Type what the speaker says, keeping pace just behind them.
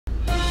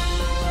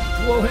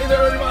Well, hey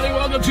there, everybody.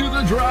 Welcome to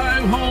the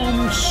drive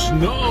home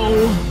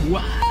snow.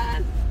 What?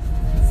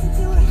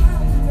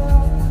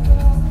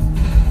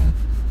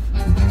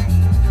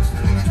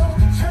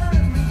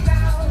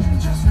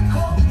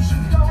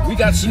 We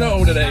got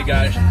snow today,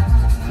 guys.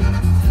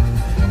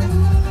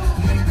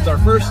 It's our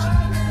first.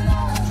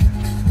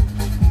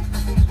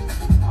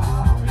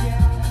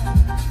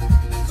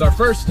 It's our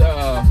first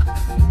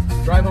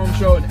drive home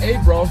show in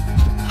April,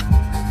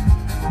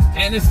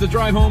 and it's the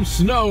drive home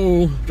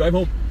snow. Drive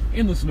home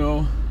in the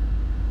snow.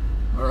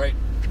 All right,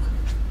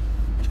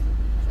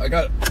 I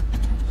got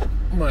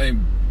my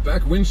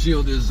back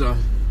windshield is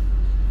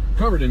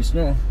covered in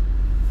snow.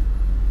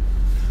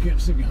 Can't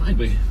see behind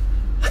me.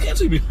 I can't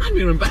see behind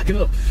me when I'm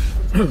backing up.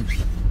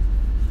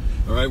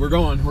 All right, we're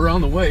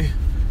on the way.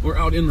 We're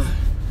out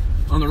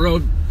on the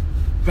road,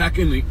 back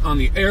on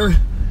the air.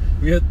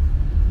 We hit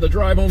the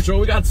drive home show.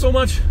 We got so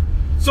much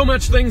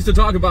things to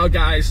talk about,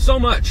 guys. So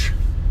much.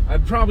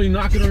 I'm probably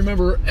not going to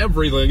remember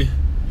everything.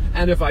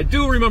 And if I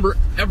do remember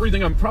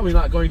everything, I'm probably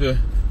not going to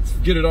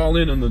get it all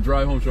in the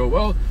drive home show.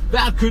 Well,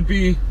 that could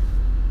be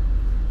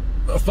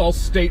a false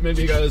statement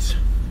because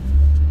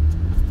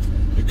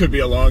it could be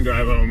a long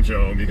drive home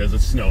show because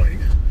it's snowing.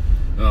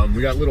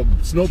 We got little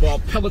snowball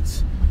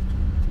pellets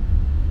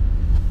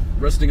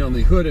resting on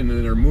the hood and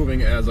they're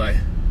moving as I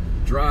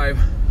drive.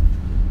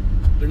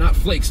 They're not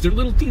flakes. They're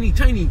little teeny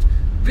tiny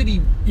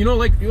bitty, you know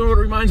what it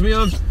reminds me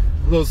of?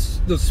 Those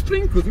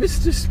sprinkles,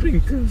 Mr.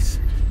 Sprinkles.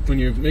 When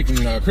you're making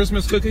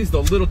Christmas cookies,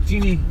 the little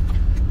teeny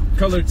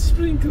colored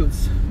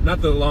sprinkles.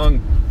 Not the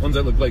long ones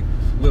that look like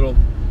little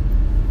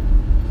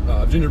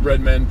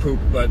gingerbread men poop,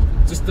 but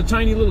just the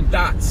tiny little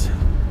dots.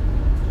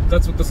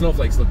 That's what the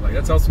snowflakes look like.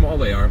 That's how small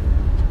they are.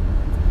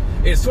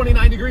 It's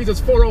 29 degrees, it's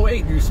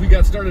 4:08. We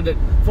got started at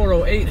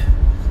 4:08.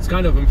 It's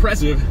kind of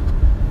impressive.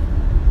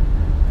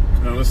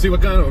 Let's see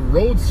what kind of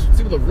roads,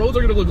 see what the roads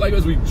are gonna look like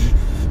as we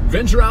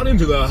venture out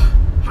into the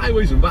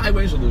highways and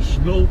byways of the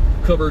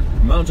snow-covered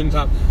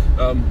mountaintop.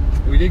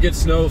 We did get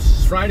snow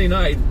Friday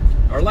night.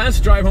 Our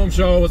last drive home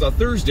show was a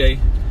Thursday.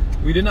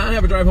 We did not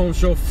have a drive home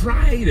show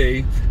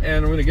Friday,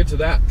 and we're going to get to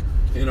that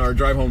in our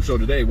drive home show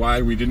today,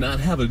 why we did not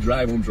have a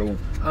drive home show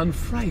on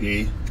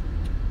Friday.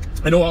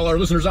 I know all our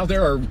listeners out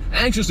there are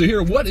anxious to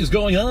hear what is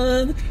going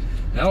on.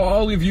 Now,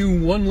 all of you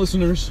one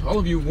listener,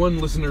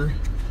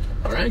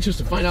 are anxious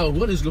to find out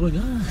what is going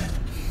on.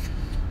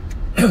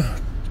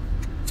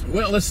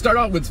 Well, let's start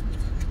out with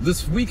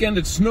this weekend.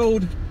 It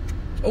snowed,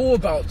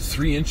 about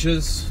 3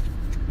 inches.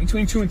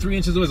 Between 2 and 3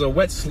 inches. It was a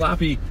wet,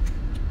 sloppy,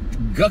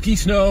 gucky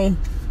snow.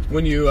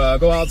 When you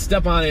go out,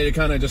 step on it, it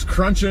kind of just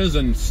crunches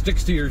and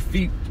sticks to your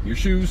feet, your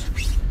shoes.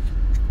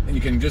 And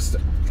you can just,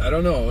 I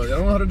don't know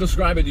how to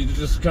describe it. You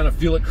just kind of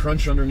feel it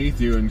crunch underneath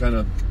you and kind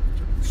of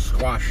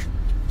squash.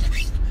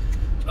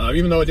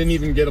 Even though it didn't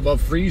even get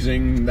above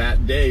freezing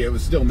that day, it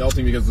was still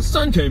melting because the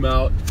sun came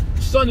out.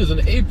 The sun is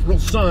an April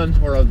sun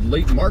or a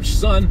late March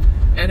sun,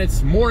 and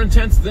it's more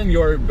intense than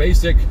your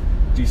basic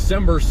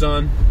December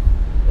sun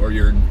or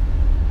your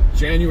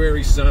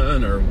January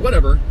sun or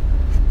whatever.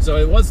 So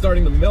it was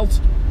starting to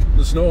melt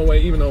the snow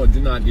away, even though it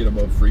did not get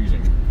above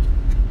freezing.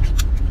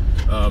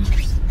 A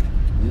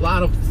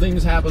lot of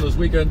things happened this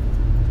weekend.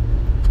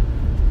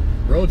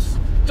 Roads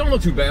don't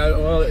look too bad.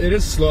 Well, it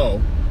is slow,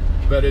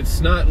 but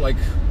it's not like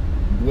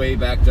way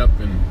backed up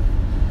in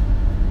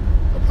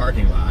a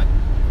parking lot.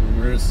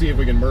 We're going to see if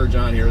we can merge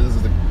on here. This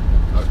is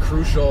a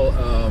crucial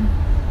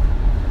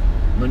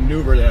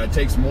maneuver that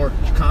takes more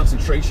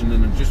concentration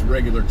than just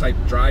regular type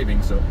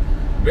driving. So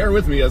bear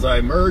with me as I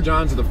merge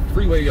onto the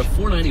freeway of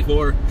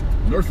 494,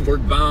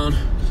 northward bound.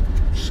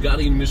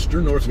 Scotty,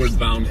 Mr. Northward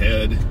Bound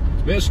Head.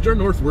 Mr.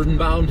 Northward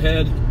Bound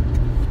Head.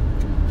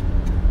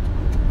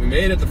 We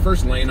made it the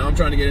first lane. Now I'm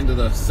trying to get into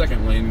the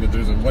second lane because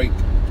there's a white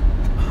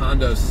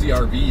Honda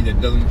CRV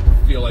that doesn't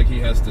feel like he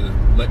has to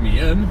let me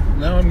in.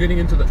 Now I'm getting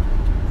into the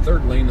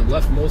third lane, the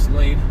leftmost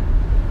lane.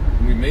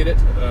 And we made it.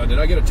 Did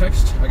I get a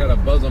text? I got a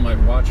buzz on my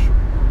watch.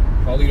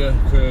 Paulita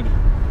could,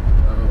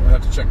 I'll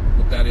have to check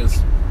what that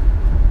is.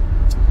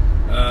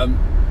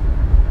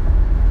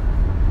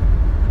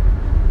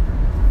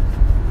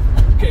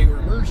 Okay,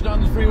 we're merged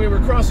on the freeway.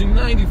 We're crossing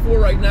 94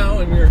 right now,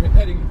 and we're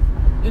heading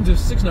into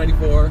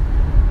 694.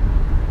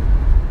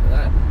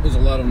 That is a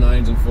lot of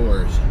 9s and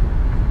 4s.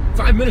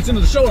 5 minutes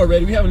into the show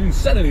already. We haven't even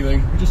said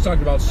anything. We just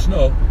talked about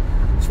snow.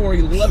 It's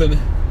 4:11.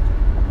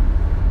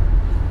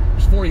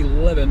 It's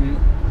 4:11,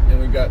 and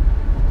we've got,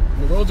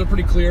 the roads are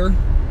pretty clear.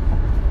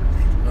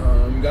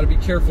 You got to be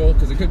careful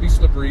because it could be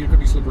slippery. It could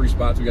be slippery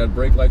spots. We got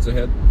brake lights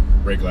ahead.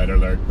 Brake light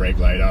alert. Brake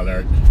light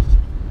alert.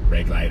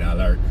 Brake light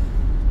alert.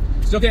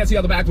 Still can't see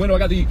out the back window. I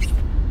got the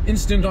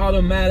instant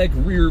automatic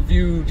rear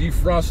view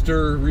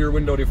defroster, rear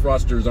window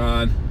defrosters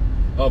on.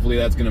 Hopefully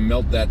that's going to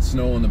melt that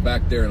snow in the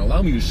back there and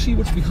allow me to see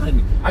what's behind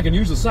me. I can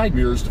use the side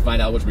mirrors to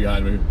find out what's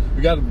behind me.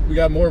 We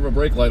got more of a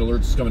brake light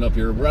alerts coming up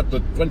here. We're at the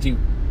 20.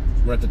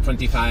 We're at the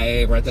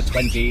 25. We're at the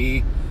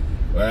 20.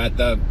 We're at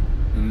the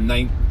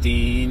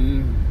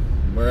 19.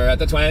 We're at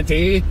the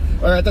 20.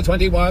 We're at the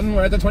 21.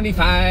 We're at the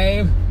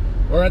 25.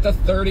 We're at the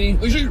 30.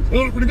 We see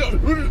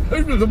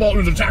the ball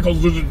in the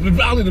tackles. The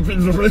valley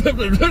depends on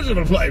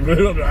the play.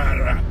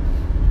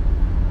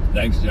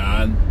 Thanks,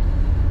 John.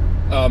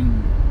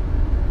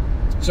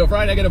 So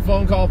Friday I get a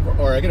phone call,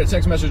 or I get a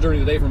text message during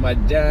the day from my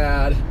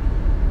dad.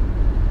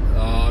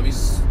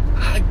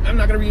 I'm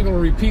not going to be able to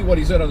repeat what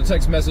he said on the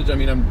text message. I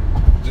mean,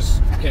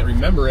 just can't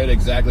remember it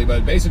exactly,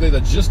 but basically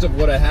the gist of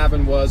what had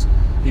happened was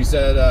he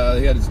said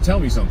he had to tell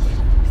me something.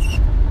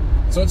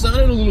 So it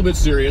sounded a little bit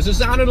serious. It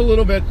sounded a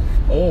little bit,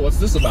 oh, what's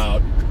this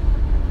about?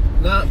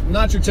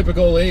 Not your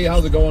typical, hey,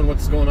 how's it going?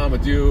 What's going on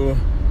with you?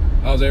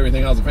 How's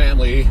everything? How's the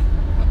family?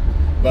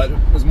 But it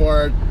was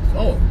more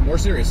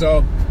serious.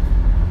 So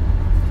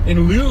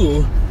in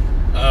lieu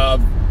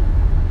of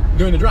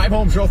doing the drive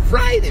home show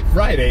Friday. In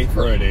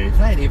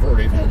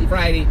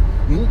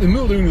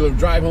lieu of doing the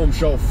drive home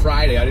show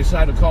Friday, I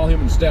decided to call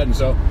him instead. And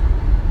so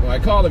when I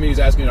called him, he's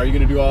asking, are you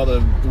going to do all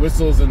the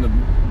whistles and the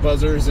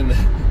buzzers and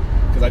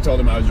because I told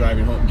him I was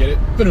driving home. Get it?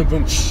 Boom,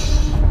 boom.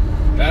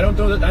 I don't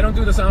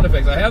do the sound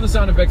effects. I have the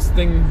sound effects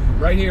thing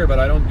right here, but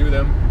I don't do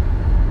them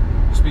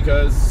just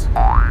because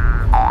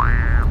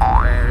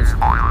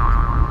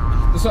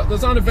the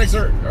sound effects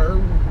are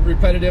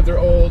repetitive. They're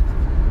old.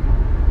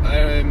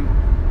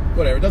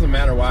 Whatever. It doesn't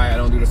matter why I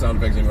don't do the sound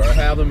effects anymore. I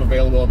have them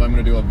available if I'm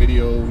going to do a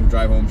video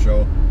drive home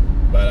show,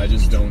 but I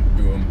just don't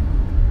do them.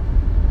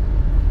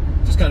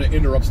 It just kind of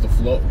interrupts the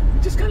flow.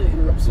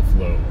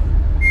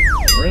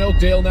 We're in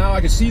Oakdale now.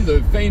 I can see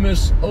the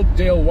famous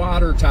Oakdale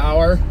Water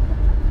Tower.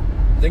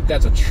 I think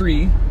that's a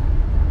tree.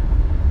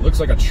 Looks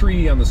like a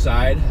tree on the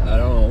side. I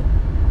don't know.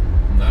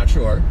 I'm not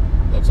sure.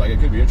 Looks like it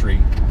could be a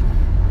tree.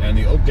 And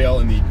the Oakdale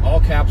in the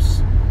all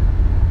caps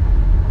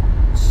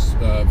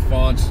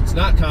font. It's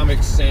not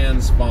Comic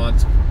Sans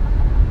font.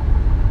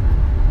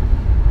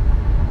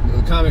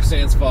 The Comic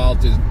Sans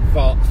font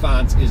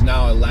is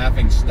now a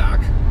laughing stock.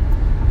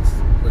 It's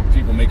what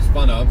people make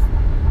fun of.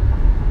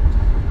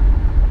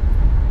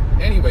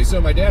 Anyway, so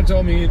my dad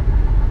told me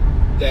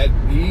that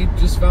he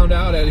just found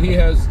out that he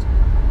has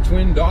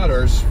twin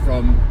daughters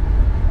from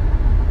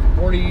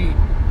 48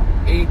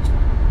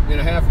 and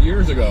a half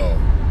years ago.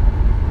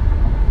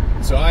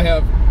 So I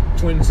have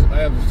twin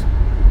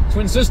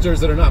sisters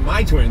that are not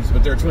my twins,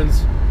 but they're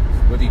twins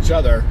with each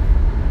other.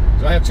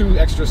 So I have two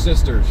extra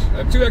sisters. I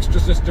have two extra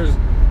sisters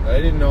that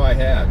I didn't know I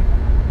had.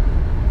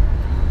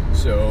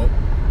 So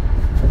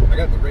I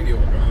got the radio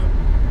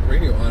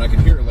on. I can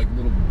hear like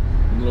little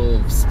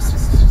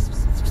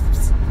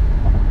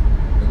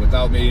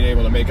without being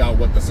able to make out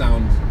what the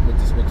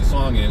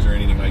song is or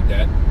anything like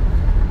that.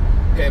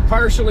 Okay, a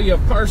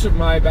part of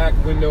my back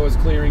window is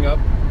clearing up.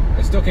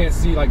 I still can't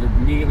see like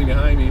immediately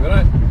behind me, but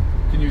I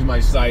can use my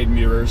side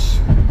mirrors.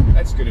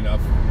 That's good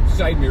enough.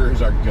 Side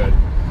mirrors are good.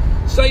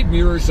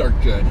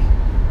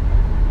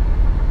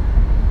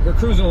 We're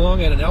cruising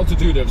along at an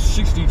altitude of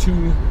 62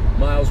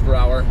 miles per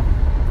hour.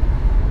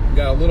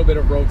 Got a little bit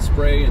of road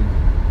spray and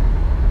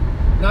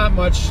not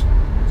much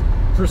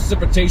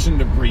precipitation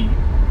debris.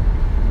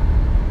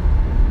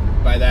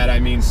 By that I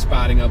mean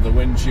spotting of the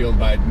windshield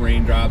by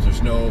raindrops or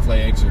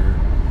snowflakes or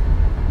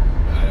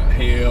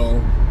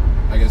hail.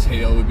 I guess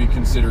hail would be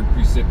considered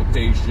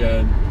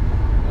precipitation.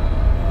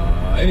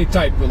 Any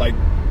type of like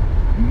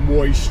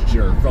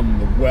moisture from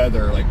the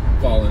weather, like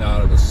falling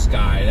out of the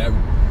sky.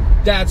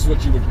 That's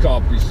what you would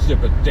call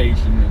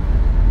precipitation.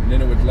 And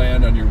then it would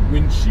land on your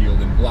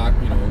windshield and block,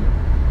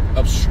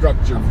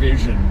 obstruct your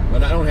vision.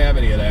 But I don't have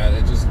any of that.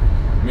 It's just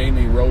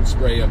mainly road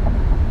spray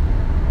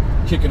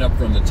kicking up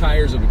from the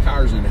tires of the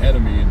cars ahead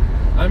of me. And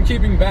I'm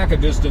keeping back a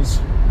distance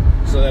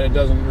so that it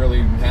doesn't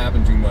really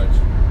happen too much.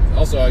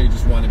 Also, you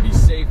just want to be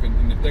safe,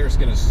 and if they're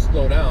going to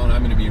slow down,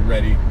 I'm going to be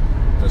ready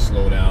to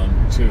slow down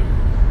too.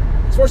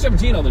 It's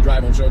 4:17 on the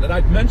drive home show. Did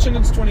I mention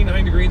it's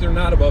 29 degrees? They're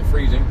not above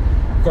freezing.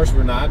 Of course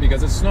we're not,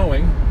 because it's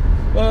snowing.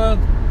 Well,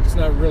 it's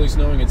not really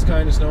snowing. It's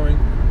kind of snowing.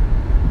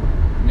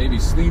 Maybe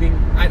sleeting.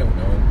 I don't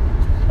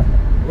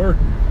know. We're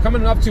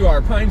coming up to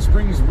our Pine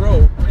Springs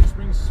Road. Pine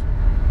Springs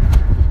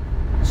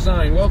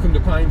sign. Welcome to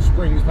Pine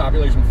Springs.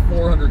 Population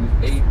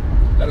 408.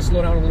 Got to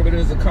slow down a little bit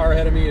as the car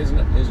ahead of me is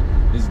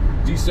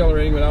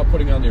decelerating without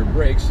putting on their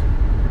brakes.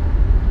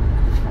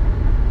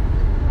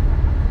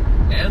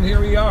 And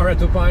here we are at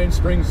the Pine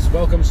Springs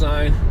welcome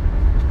sign.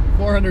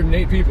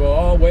 408 people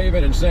all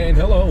waving and saying,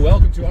 hello,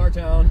 welcome to our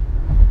town.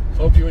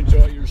 Hope you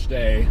enjoy your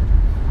stay.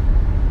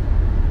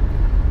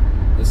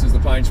 This is the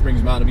Pine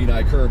Springs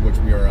Mahtomedi curve, which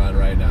we are on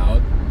right now.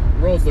 The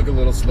roads look a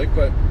little slick,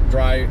 but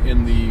dry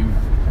in the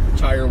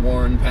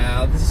tire-worn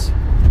paths.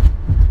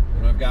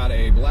 And I've got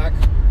a black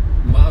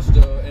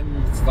Mazda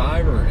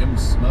M5 or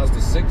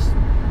Mazda 6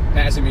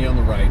 passing me on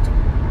the right.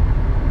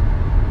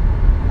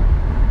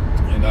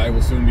 And I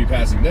will soon be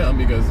passing them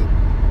because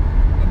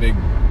a big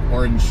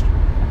orange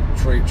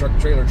truck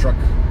trailer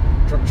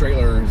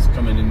is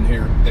coming in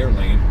here, their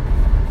lane.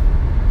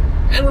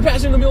 And we're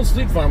passing the Mill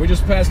Fleet Farm. We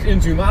just passed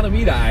into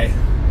Mahtomedi.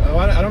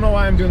 I don't know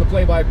why I'm doing the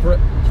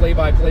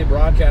play-by-play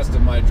broadcast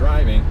of my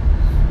driving.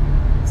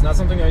 It's not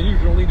something I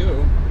usually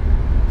do.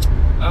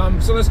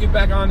 So let's get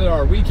back on to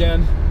our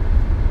weekend.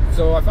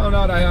 So I found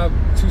out I have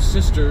 2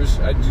 sisters.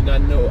 I did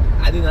not know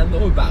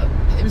about.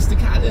 Mr.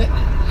 Carter,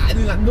 I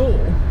did not know.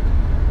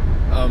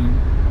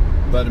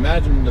 But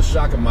imagine the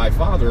shock of my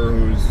father,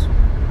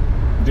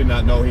 did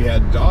not know he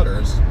had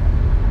daughters.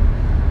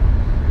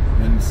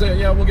 And so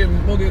yeah, we'll get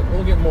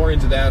more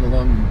into that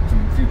along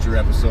some future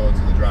episodes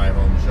of the Drive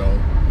Home Show.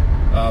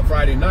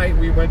 Friday night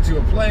we went to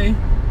a play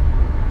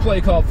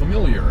called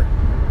Familiar.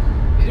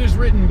 It is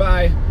written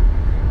by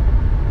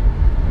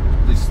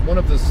one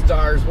of the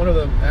stars, one of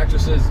the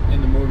actresses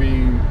in the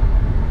movie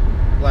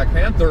Black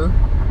Panther.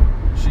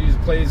 She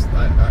plays.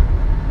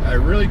 I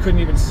really couldn't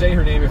even say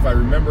her name if I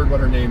remembered what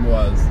her name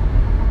was,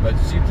 but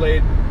she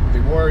played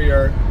the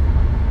warrior.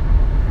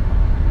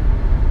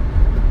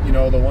 You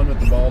know, the one with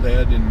the bald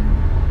head,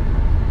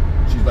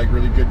 and she's like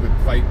really good with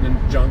fighting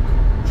and junk.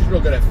 She's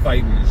real good at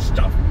fighting and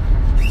stuff.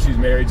 She's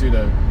married to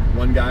the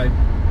one guy.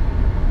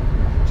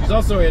 She's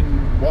also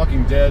in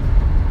Walking Dead.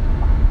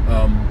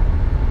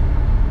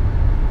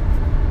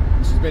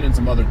 She's been in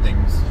some other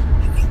things.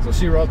 So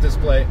she wrote this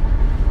play.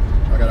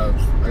 I gotta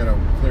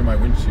clear my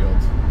windshield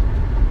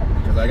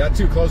because I got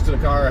too close to the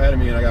car ahead of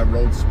me and I got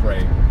road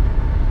spray.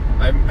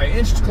 I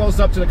inched close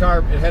up to the car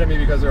ahead of me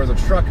because there was a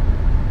truck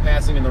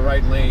passing in the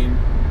right lane,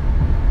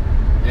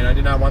 and I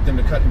did not want them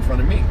to cut in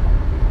front of me.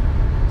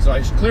 So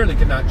I clearly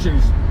could not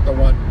choose the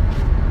one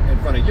in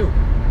front of you.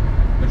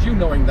 But you,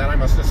 knowing that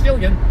I'm a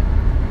Sicilian,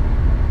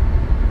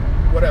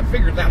 would have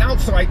figured that out,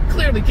 so I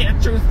clearly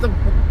can't choose the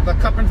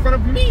cup in front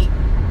of me.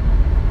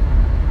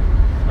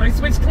 I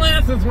switched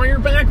classes while your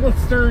back was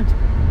turned.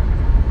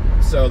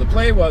 So the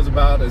play was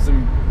about a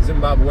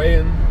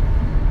Zimbabwean.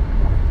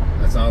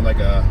 That sounded like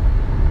a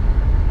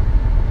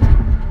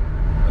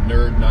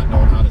nerd not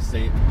knowing how to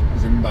say it.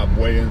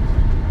 Zimbabwean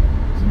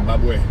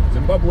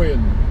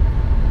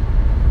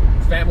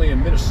family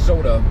in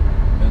Minnesota,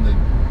 and the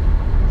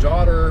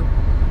daughter,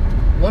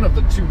 one of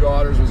the 2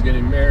 daughters was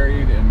getting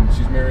married, and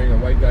she's marrying a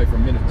white guy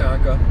from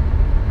Minnetonka.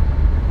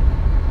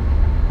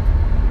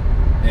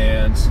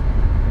 And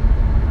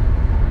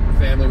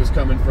family was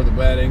coming for the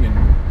wedding,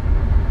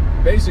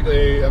 and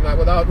basically, I'm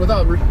not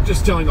without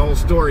just telling the whole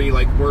story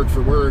like word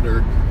for word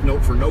or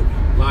note for note,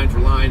 line for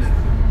line,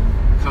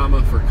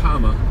 comma for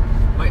comma.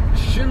 My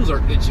shins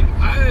are itching.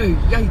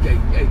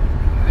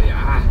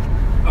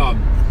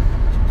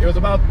 It was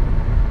about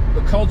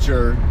the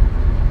culture,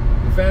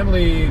 the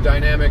family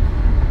dynamic,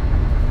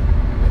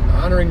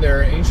 honoring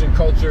their ancient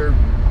culture,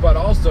 but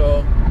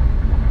also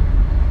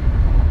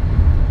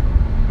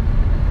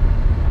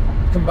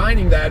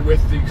combining that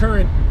with the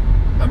current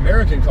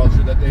American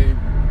culture that they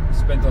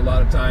spent a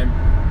lot of time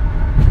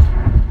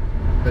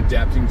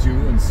adapting to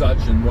and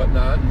such and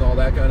whatnot and all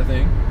that kind of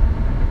thing.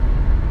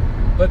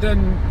 But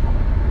then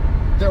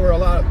there were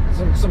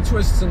some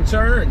twists and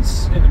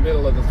turns in the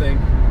middle of the thing,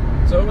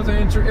 so it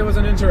was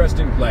an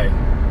interesting play.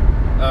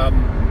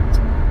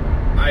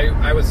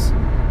 I was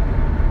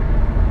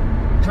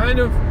kind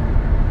of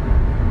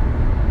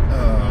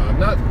I'm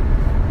not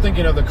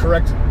thinking of the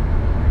correct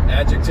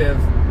adjective,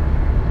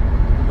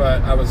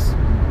 but I was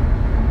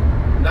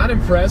not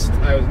impressed.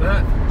 I was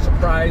not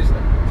surprised.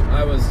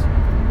 I was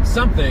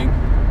something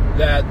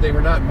that they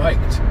were not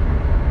mic'd.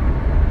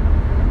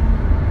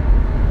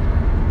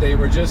 They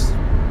were just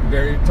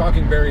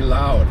talking very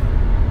loud.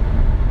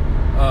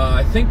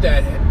 I think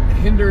that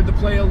hindered the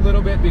play a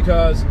little bit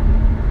because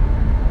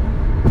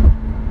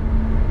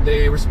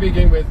they were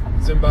speaking with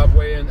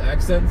Zimbabwean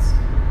accents,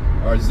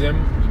 or Zim.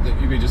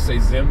 You could just say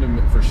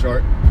Zim for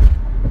short.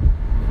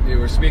 They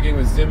were speaking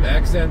with Zim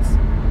accents,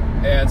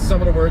 and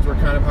some of the words were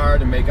kind of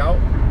hard to make out,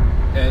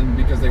 and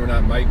because they were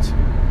not mic'd,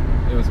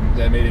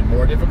 that made it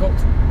more difficult.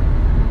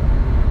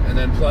 And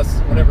then plus,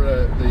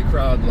 whenever the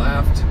crowd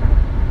laughed,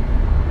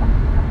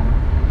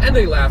 and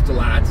they laughed a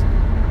lot,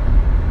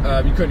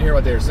 you couldn't hear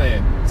what they were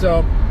saying.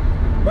 So,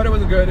 but it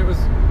was good. It was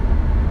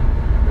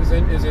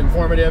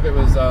informative. It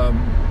was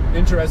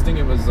interesting.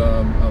 It was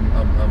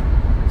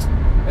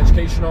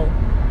educational.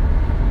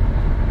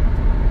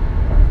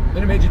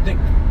 Then it made you think.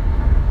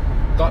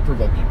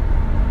 Thought-provoking.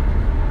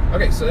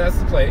 Okay, so that's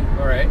the play.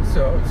 All right,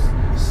 so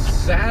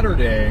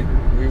Saturday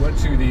we went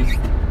to the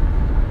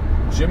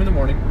gym in the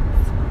morning.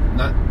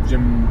 Not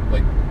gym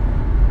like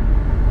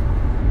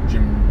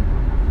Jim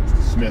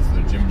Smith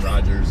or Jim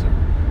Rogers,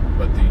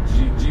 but the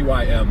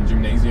GYM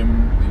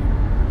gymnasium,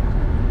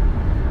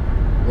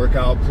 the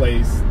workout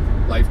place,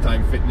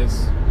 Lifetime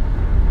Fitness.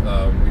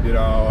 We did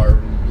our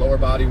lower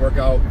body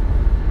workout,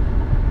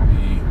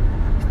 the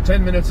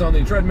 10 minutes on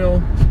the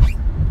treadmill.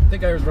 I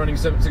think I was running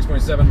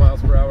 6.7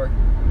 miles per hour.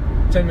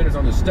 10 minutes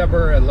on the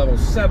stepper at level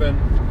 7,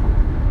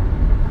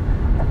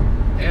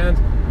 and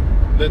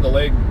then the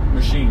leg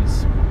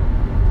machines.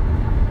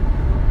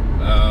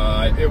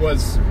 It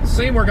was the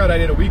same workout I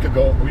did a week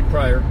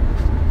prior.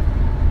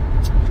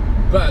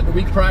 But the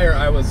week prior,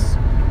 I was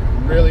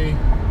really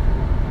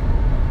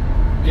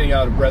getting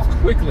out of breath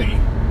quickly,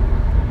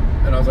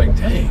 and I was like,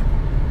 dang,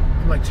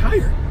 I'm like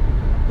tired.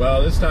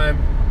 Well, this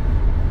time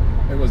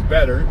it was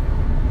better.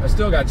 I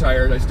still got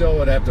tired. I still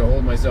would have to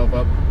hold myself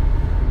up,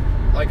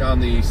 like on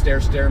the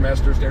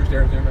Stairmaster.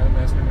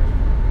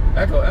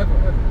 Echo.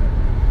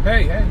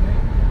 Hey.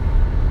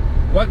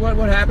 What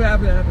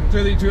happened?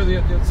 To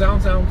the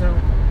sound.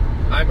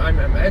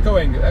 I'm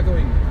echoing.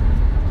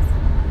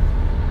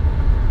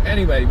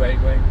 Anyway, wait.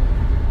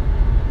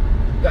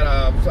 Got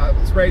a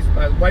spray,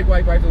 wipe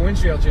the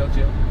windshield, chill.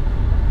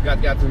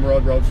 Got some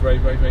road spray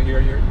right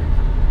here.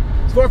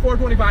 It's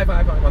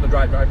 4:25 on the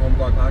drive home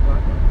clock.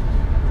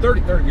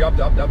 30, up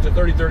to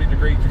 30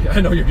 degrees.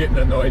 I know you're getting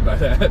annoyed by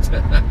that.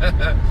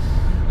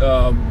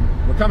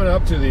 We're coming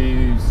up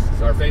to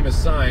our famous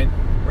sign.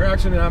 We're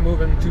actually not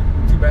moving too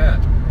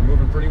bad. We're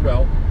moving pretty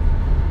well.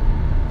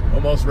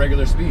 Almost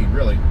regular speed,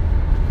 really.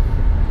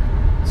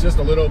 It's just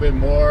a little bit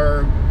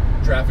more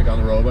traffic on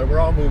the road, but we're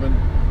all moving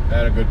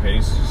at a good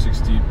pace,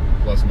 60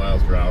 plus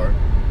miles per hour.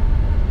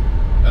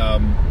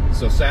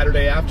 So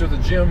Saturday after the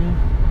gym,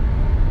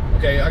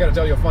 okay, I gotta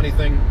tell you a funny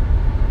thing.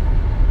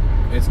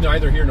 It's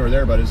neither here nor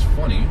there, but it's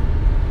funny.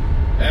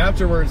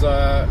 Afterwards,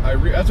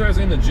 after I was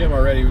in the gym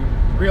already,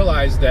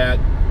 realized that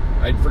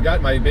I'd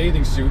forgot my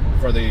bathing suit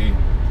for the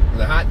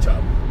hot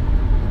tub,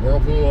 the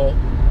whirlpool.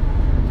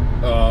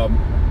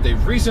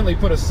 They've recently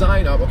put a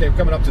sign up. Okay, we're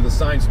coming up to the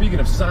sign.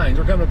 Speaking of signs,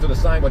 we're coming up to the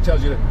sign what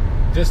tells you the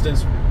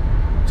distance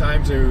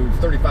time to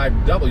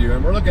 35W,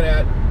 and we're looking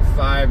at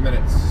 5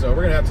 minutes. So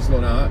we're gonna have to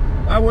slow down.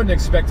 I wouldn't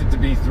expect it to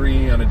be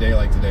 3 on a day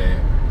like today.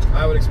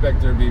 I would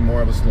expect there to be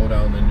more of a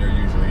slowdown than there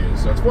usually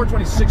is. So it's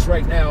 4:26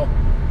 right now,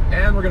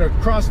 and we're gonna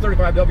cross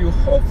 35W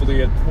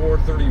hopefully at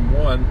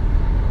 4:31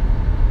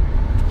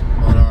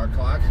 on our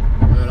clock,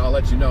 and I'll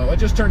let you know. I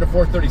just turned to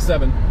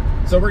 4:37,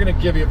 so we're gonna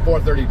give you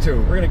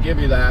 4:32. We're gonna give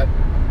you that.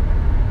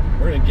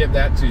 We're gonna give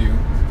that to you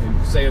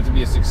and say it to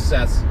be a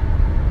success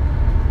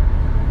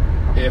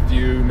if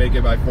you make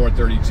it by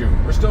 4:32.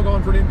 We're still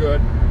going pretty good.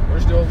 We're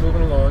still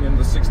moving along in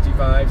the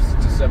 65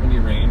 to 70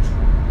 range,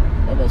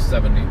 almost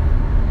 70.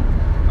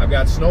 I've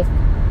got snow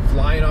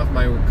flying off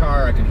my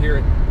car. I can hear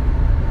it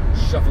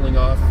shuffling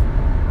off.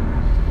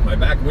 My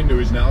back window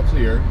is now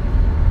clear.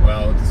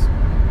 Well, it's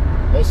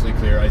mostly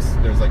clear.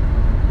 There's like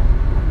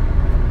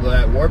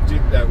that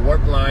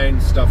warp line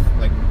stuff,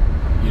 like,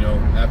 you know,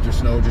 after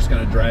snow just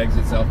kind of drags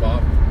itself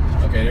off.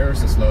 Okay,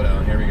 there's the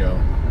slowdown. Here we go.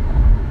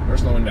 We're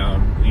slowing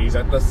down. He's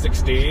at the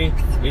 60.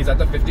 He's at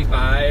the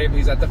 55.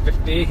 He's at the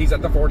 50. He's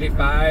at the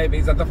 45.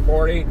 He's at the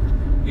 40.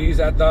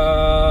 He's at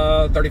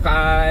the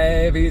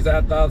 35. He's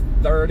at the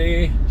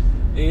 30.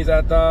 He's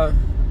at the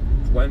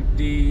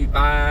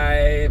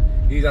 25.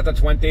 He's at the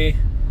 20.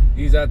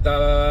 He's at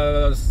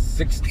the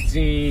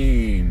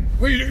 16.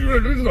 We're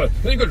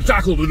going to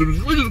tackle. We're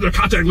going to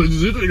contact.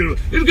 Let's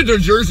get their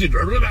jersey.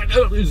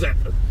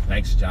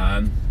 Thanks,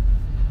 John.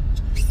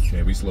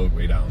 Okay, we slowed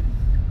way down.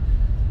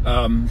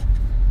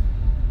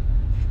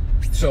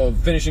 So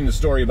finishing the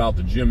story about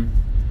the gym,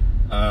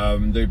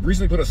 they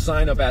recently put a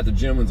sign up at the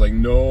gym. It's like,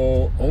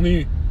 no,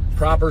 only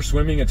proper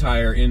swimming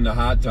attire in the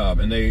hot tub.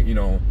 And they, you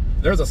know,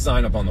 there's a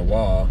sign up on the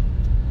wall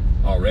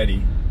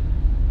already,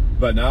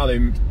 but now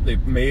they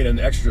made an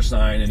extra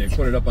sign and they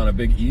put it up on a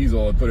big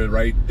easel and put it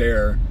right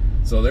there.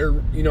 So they're,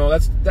 you know,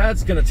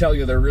 that's going to tell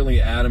you they're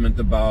really adamant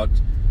about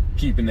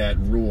keeping that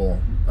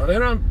rule. They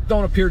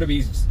don't appear to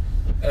be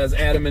as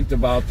adamant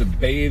about the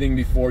bathing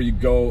before you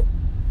go,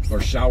 or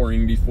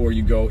showering before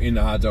you go in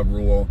the hot tub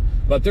rule,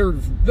 but they're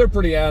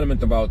pretty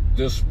adamant about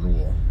this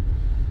rule.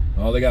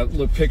 Oh, they got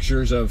little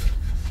pictures of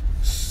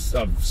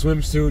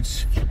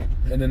swimsuits,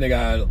 and then they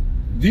got,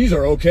 these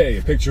are okay,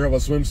 a picture of a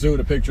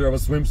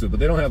swimsuit, but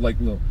they don't have like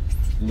little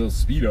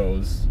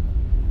Speedos.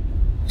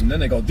 And then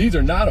they go, these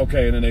are not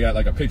okay, and then they got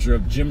like a picture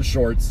of gym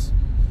shorts,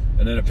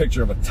 and then a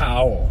picture of a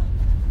towel.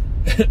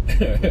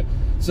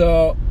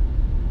 So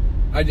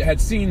I had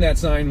seen that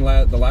sign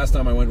the last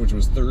time I went, which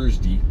was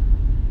Thursday.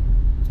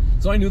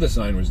 So I knew the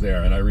sign was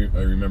there, and I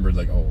remembered,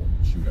 like, oh,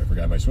 shoot, I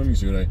forgot my swimming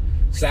suit.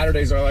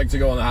 Saturdays I like to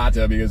go in the hot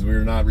tub because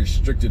we're not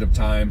restricted of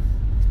time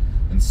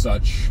and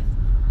such.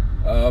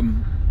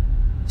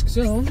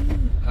 So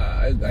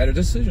I had a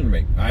decision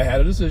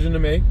to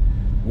make.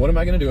 What am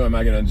I going to do? Am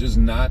I going to just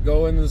not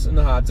go in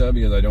the hot tub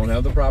because I don't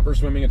have the proper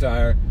swimming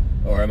attire?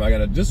 Or am I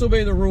going to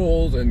disobey the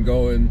rules and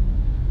go in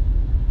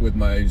with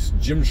my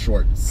gym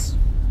shorts?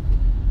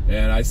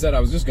 And I said I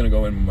was just going to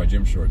go in with my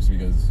gym shorts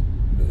because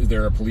is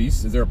there a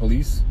police? Is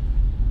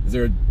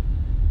there a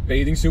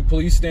bathing suit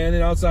police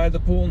standing outside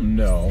the pool?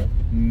 No,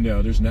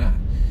 there's not.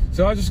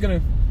 So I was just going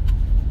to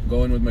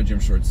go in with my gym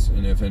shorts.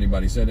 And if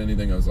anybody said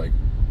anything, I was like,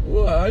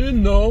 well, I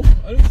didn't know.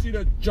 I didn't see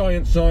that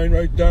giant sign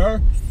right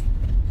there.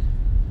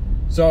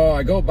 So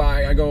I go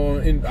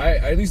in, I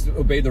at least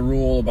obeyed the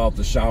rule about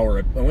the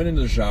shower. I went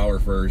into the shower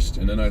first,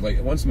 and then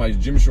once my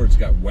gym shorts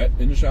got wet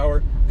in the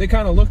shower, they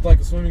kind of looked like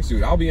a swimming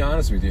suit. I'll be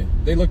honest with you.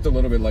 They looked a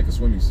little bit like a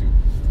swimming suit.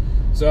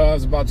 So I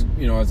was about to,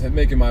 I was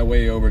making my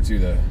way over to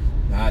the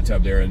hot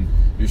tub there, and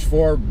there's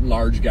 4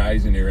 large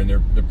guys in here, and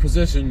they're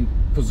positioned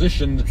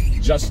thusly,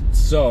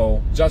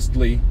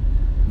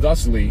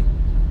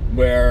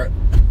 where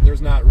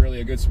there's not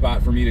really a good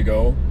spot for me to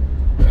go.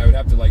 I would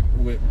have to like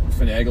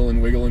finagle and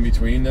wiggle in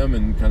between them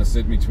and kind of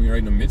sit right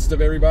in the midst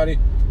of everybody.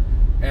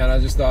 And I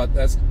just thought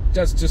that's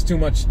just too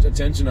much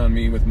attention on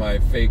me with my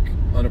fake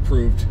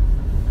unapproved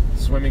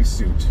swimming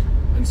suit.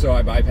 And so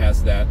I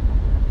bypassed that.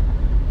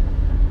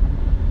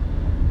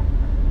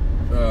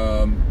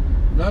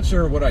 Not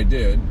sure what I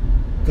did,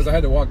 because I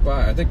had to walk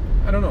by. I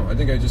don't know. I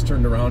think I just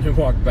turned around and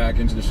walked back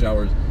into the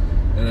showers,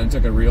 and then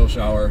took a real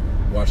shower,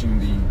 washing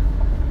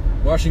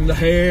the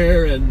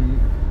hair and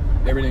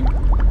everything.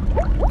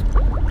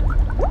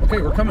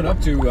 Okay, we're coming up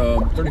to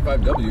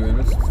 35W, and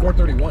it's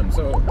 4:31,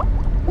 so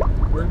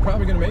we're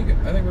probably going to make it.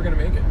 I think we're going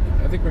to make it.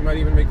 I think we might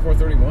even make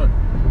 4:31.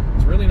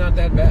 It's really not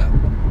that bad.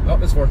 Oh,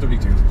 it's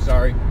 4:32.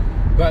 Sorry.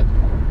 But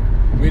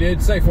we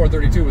did say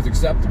 4:32 was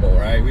acceptable,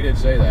 right? We did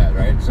say that,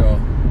 right? So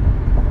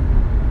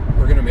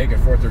we're going to make it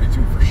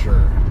 4:32 for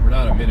sure. We're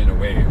not a minute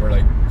away. We're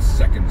like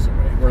seconds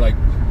away. We're like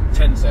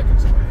 10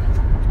 seconds away.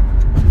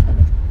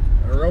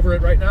 We're over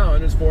it right now,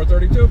 and it's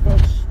 4:32,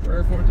 folks. We're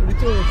at 4:32.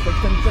 It's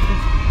like 10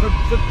 seconds.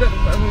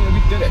 I mean,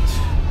 we did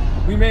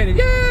it. We made it.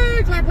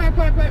 Yay! Clap, clap,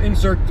 clap, clap.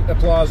 Insert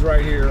applause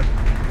right here.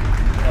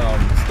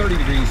 It's 30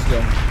 degrees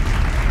still.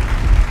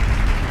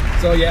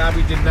 So yeah,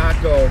 we did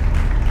not go.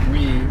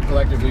 We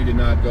collectively did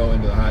not go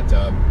into the hot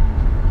tub.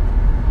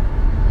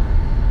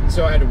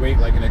 So I had to wait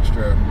like an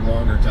extra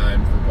longer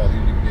time for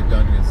Pauline to get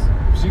done because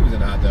she was in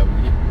the hot tub.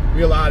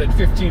 We allotted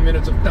 15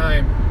 minutes of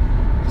time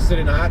to sit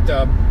in the hot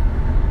tub.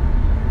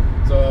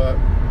 So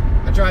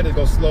I tried to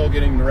go slow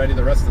getting ready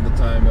the rest of the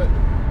time, but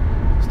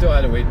still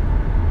had to wait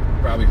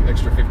probably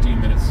extra 15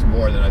 minutes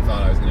more than I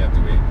thought I was going to have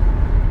to wait.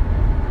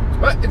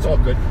 But it's all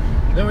good.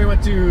 Then we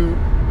went to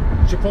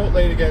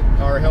Chipotle to get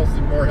our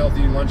more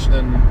healthy lunch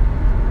than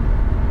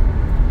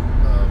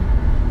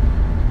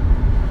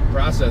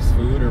processed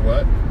food or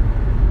what.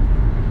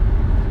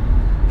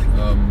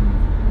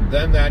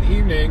 Then that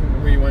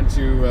evening we went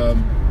to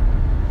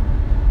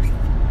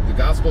the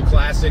Gospel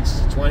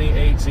Classics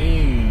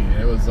 2018.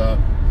 It was I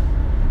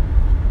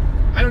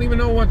don't even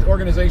know what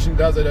organization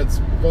does it. It's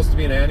supposed to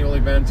be an annual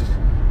event,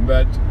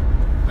 but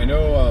I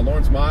know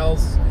Lawrence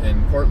Miles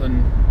and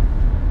Cortland,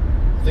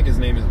 I think his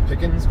name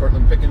is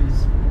Cortland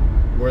Pickens,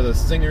 were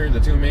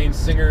the two main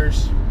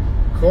singers.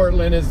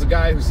 Cortland is the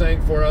guy who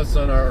sang for us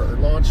on our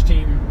launch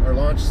team, our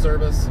launch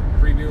service,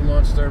 preview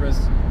launch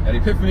service at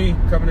Epiphany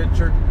Covenant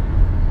Church.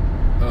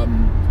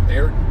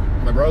 Eric,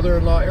 my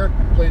brother-in-law Eric,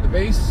 played the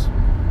bass,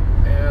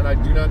 and I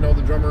do not know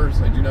the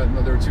drummers. I do not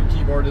know. There were two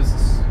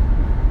keyboardists.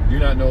 Do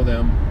not know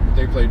them, but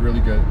they played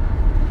really good.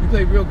 You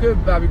played real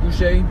good, Bobby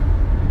Boucher. You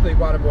played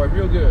Waterboy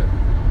real good,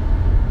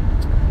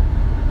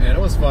 and it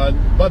was fun.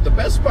 But the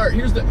best part,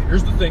 here's the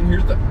thing.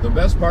 The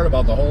best part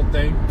about the whole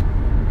thing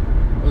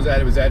was that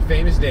it was at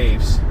Famous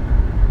Dave's.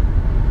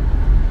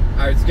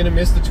 I was gonna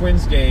miss the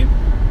Twins game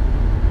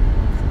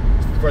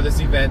for this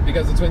event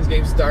because the Twins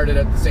game started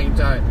at the same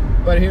time.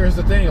 But here's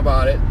the thing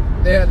about it.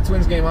 They had the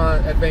Twins game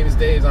on at Famous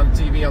Dave's on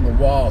TV on the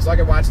wall, so I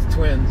could watch the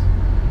Twins,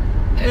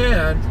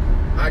 and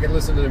I could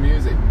listen to the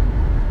music,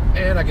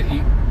 and I could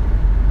eat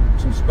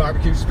some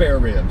barbecue spare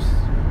ribs.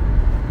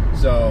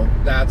 So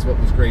that's what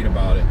was great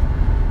about it.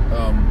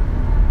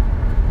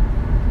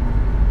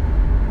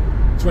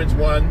 Twins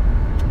won.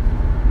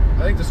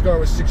 I think the score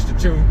was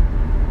 6-2.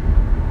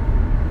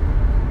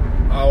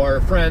 Our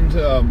friend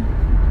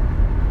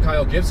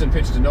Kyle Gibson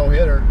pitched a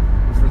no-hitter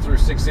through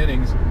 6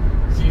 innings.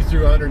 He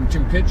threw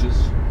 102 pitches.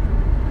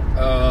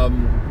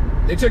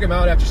 They took him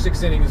out after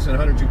 6 innings and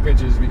 102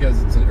 pitches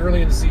because it's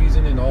early in the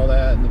season and all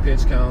that, and the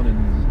pitch count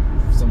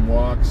and some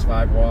walks,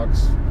 5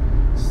 walks,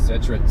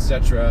 etc.,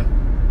 etc.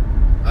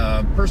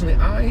 Personally,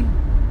 I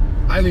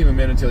leave him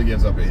in until he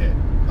gives up a hit.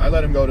 I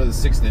let him go to the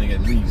 6th inning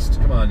at least.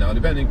 Come on now,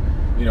 depending,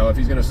 if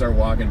he's going to start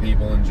walking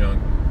people and junk.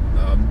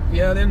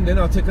 Yeah, then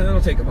I'll take him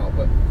out.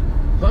 But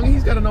as long as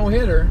he's got a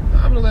no-hitter,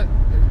 I'm gonna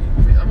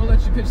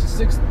let you pitch the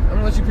 6th. I'm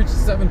gonna let you pitch the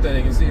 7th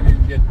inning and see if you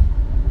can get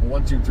a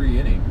 1, 2, 3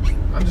 inning.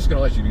 I'm just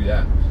gonna let you do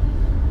that.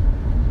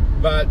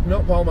 But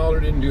no, Paul Mauler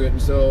didn't do it,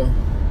 and so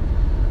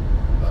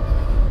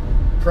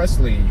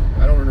Presley,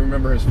 I don't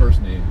remember his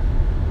first name.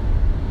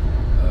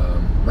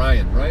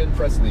 Ryan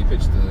Presley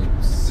pitched the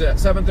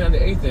 7th and the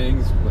 8th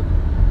innings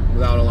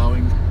without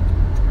allowing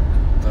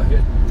a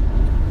hit.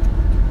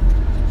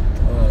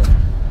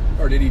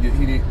 Or did he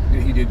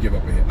did give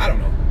up a hit? I don't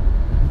know.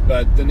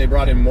 But then they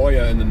brought in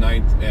Moya in the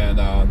 9th,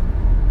 and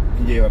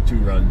he gave up 2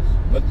 runs.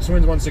 But the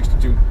Twins won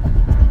 6-2.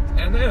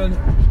 And then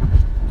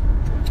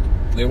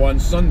they won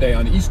Sunday,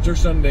 on Easter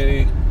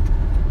Sunday.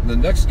 The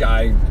next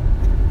guy,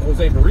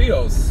 Jose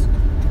Barrios,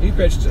 he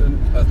pitched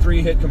a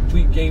 3-hit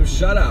complete game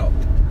shutout,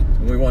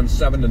 and we won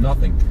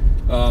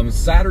 7-0.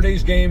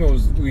 Saturday's game,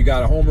 we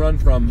got a home run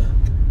from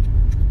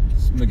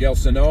Miguel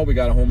Sano, we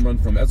got a home run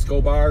from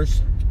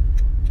Escobar's,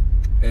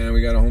 and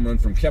we got a home run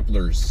from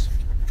Kepler's.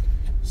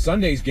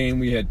 Sunday's game,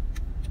 we had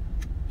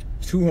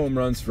 2 home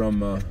runs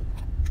from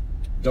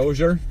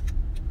Dozier.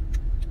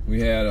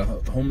 We had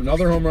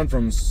another home run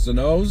from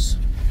Sano's,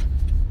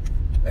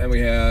 and we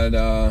had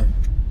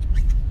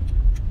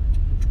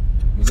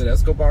was it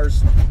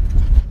Escobar's?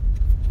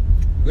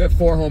 We had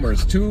 4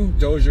 homers: 2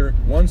 Dozier,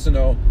 1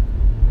 Sano,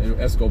 and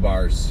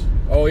Escobar's.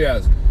 Oh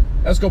yes,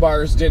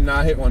 Escobar's did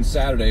not hit one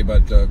Saturday,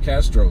 but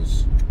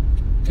Castro's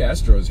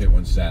hit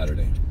one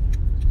Saturday.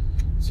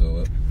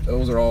 So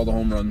those are all the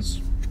home runs.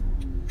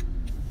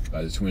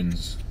 by the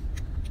Twins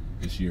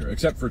this year,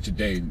 except for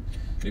today.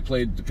 They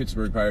played the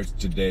Pittsburgh Pirates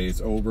today.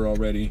 It's over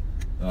already.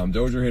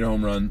 Dozier hit a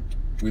home run.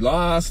 We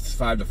lost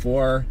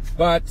 5-4,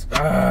 but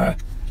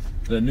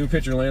the new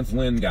pitcher Lance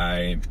Lynn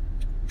guy,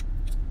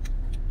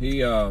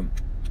 he okay,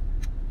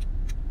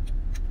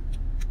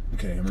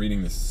 I'm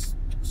reading this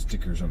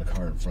stickers on the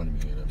car in front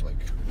of me, and I'm like,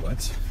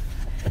 what?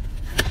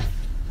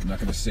 I'm not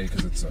gonna say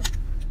because it's a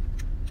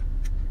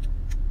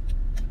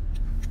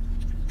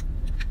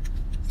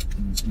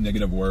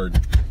negative word.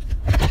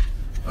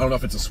 I don't know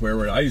if it's a swear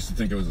word. I used to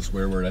think it was a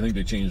swear word. I think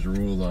they changed the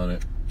rules on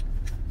it.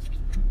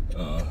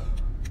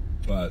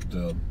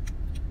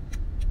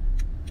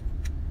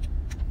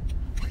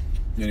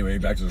 Anyway,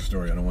 back to the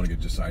story. I don't want to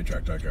get just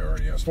sidetracked like I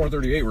already am. It's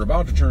 4:38. We're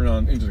about to turn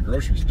on into the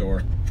grocery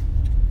store.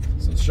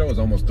 So the show is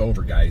almost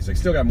over, guys. I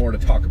still got more to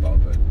talk about,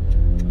 but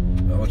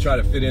I'll try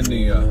to fit in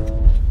the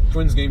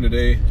Twins game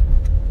today,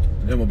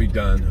 and then we'll be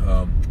done.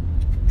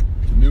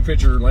 The new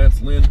pitcher,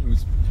 Lance Lynn,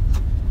 who's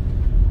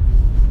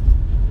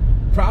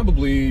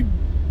probably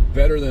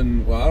better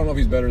than, well, I don't know if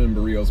he's better than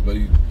Barrios, but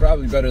he's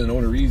probably better than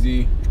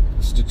Odorizzi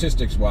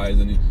statistics-wise,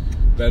 and he's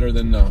better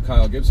than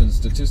Kyle Gibson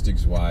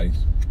statistics-wise.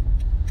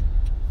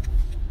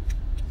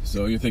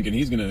 So you're thinking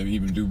he's going to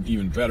even do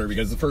even better,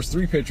 because the first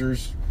three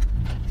pitchers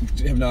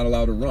have not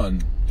allowed a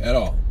run at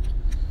all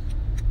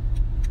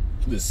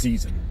this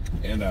season.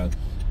 And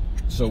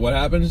so what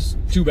happens?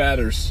 Two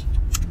batters,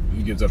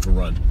 he gives up a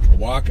run, a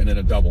walk, and then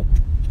a double.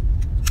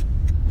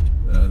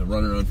 The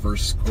runner on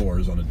first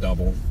scores on a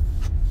double.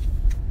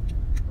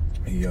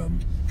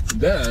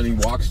 Then he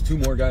walks two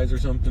more guys or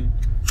something,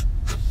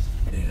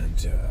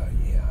 and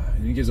yeah,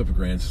 and he gives up a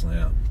grand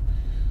slam.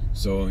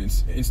 So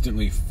it's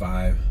instantly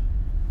 5.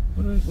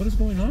 What is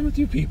going on with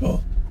you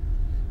people?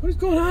 What is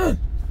going on?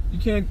 You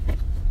can't.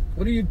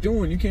 What are you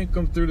doing? You can't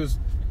come through this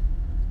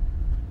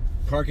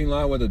parking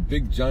lot with a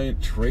big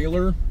giant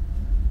trailer.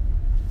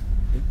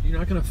 You're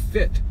not gonna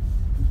fit.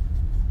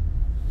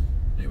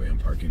 Anyway, I'm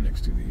parking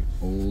next to the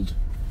old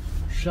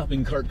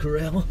shopping cart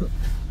corral.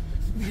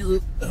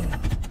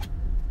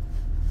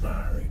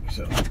 Alright,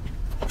 so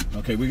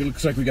okay,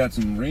 looks like we got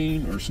some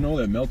rain or snow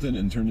that melted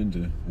and turned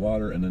into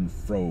water and then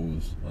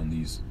froze on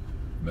these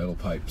metal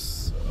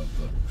pipes of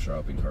the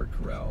shopping cart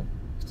corral.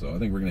 So I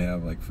think we're gonna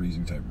have like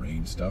freezing type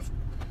rain stuff.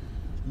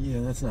 Yeah,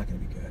 that's not gonna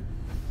be good.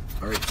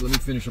 Alright, so let me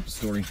finish up the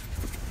story.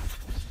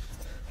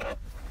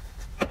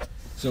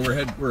 So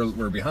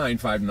we're behind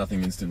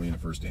 5-0 instantly in the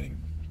first inning.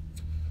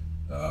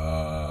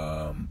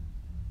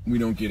 We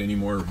don't get any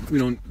more. We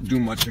don't do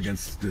much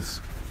against this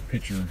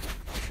pitcher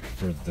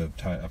for the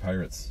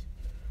Pirates.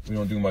 We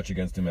don't do much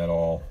against him at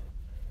all.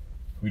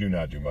 We do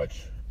not do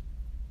much.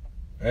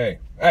 Hey!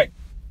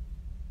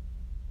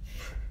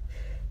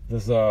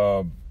 This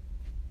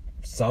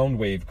sound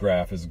wave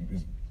graph is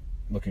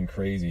looking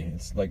crazy.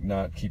 It's like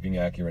not keeping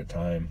accurate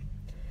time.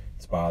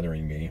 It's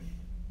bothering me.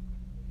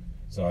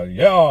 So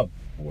yeah.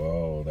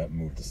 Whoa, that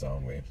moved the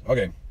sound waves.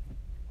 Okay.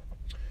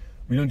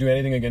 We don't do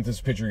anything against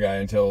this pitcher guy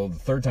until the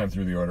third time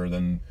through the order.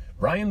 Then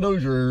Brian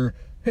Dozier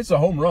hits a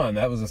home run.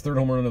 That was his third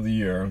home run of the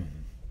year.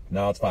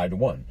 Now it's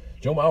 5-1.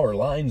 Joe Mauer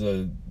lines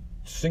a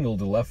single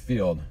to left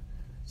field.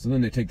 So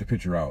then they take the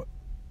pitcher out.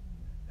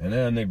 And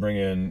then they bring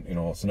in,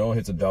 Sano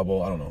hits a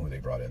double. I don't know who they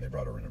brought in. They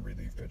brought in a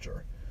relief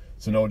pitcher.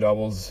 Sano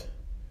doubles.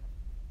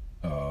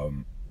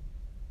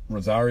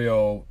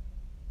 Rosario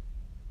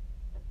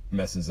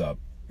messes up.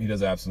 He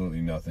does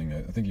absolutely nothing.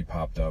 I think he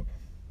popped up.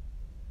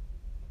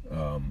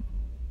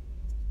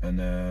 And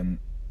then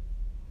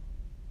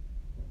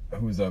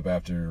who's up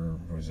after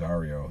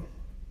Rosario?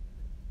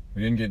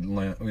 We didn't get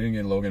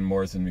Logan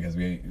Morrison because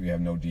we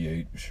have no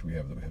DH.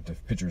 The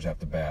pitchers have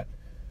to bat.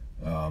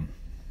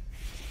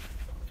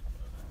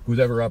 Who's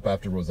ever up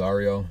after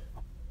Rosario?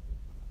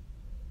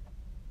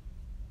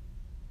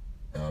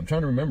 I'm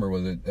trying to remember.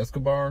 Was it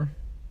Escobar?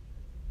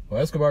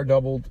 Well, Escobar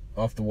doubled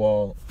off the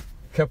wall.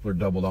 Kepler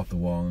doubled off the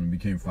wall and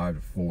became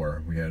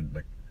 5-4. We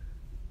had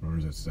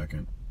runners at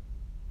second,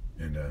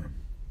 and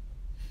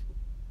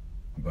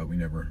but we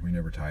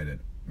never tied it.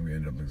 We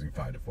ended up losing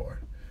 5-4.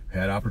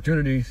 Had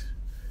opportunities,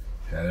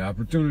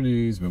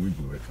 but we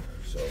blew it.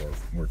 So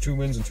we're 2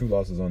 wins and 2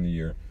 losses on the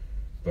year,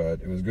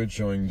 but it was good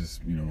showing,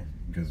 just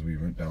because we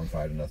went down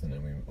 5-0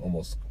 and we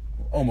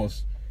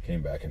almost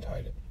came back and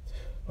tied it.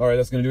 All right,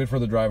 that's gonna do it for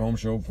the Drive Home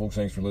Show, folks.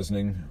 Thanks for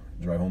listening.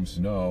 Drive Home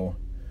Snow.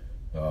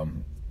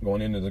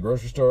 Going into the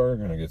grocery store,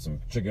 gonna get some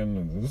chicken.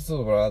 And this is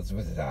about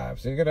the time.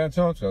 So you gotta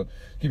talk. So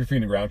keep your feet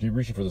in the ground. Keep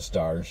reaching for the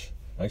stars.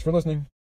 Thanks for listening.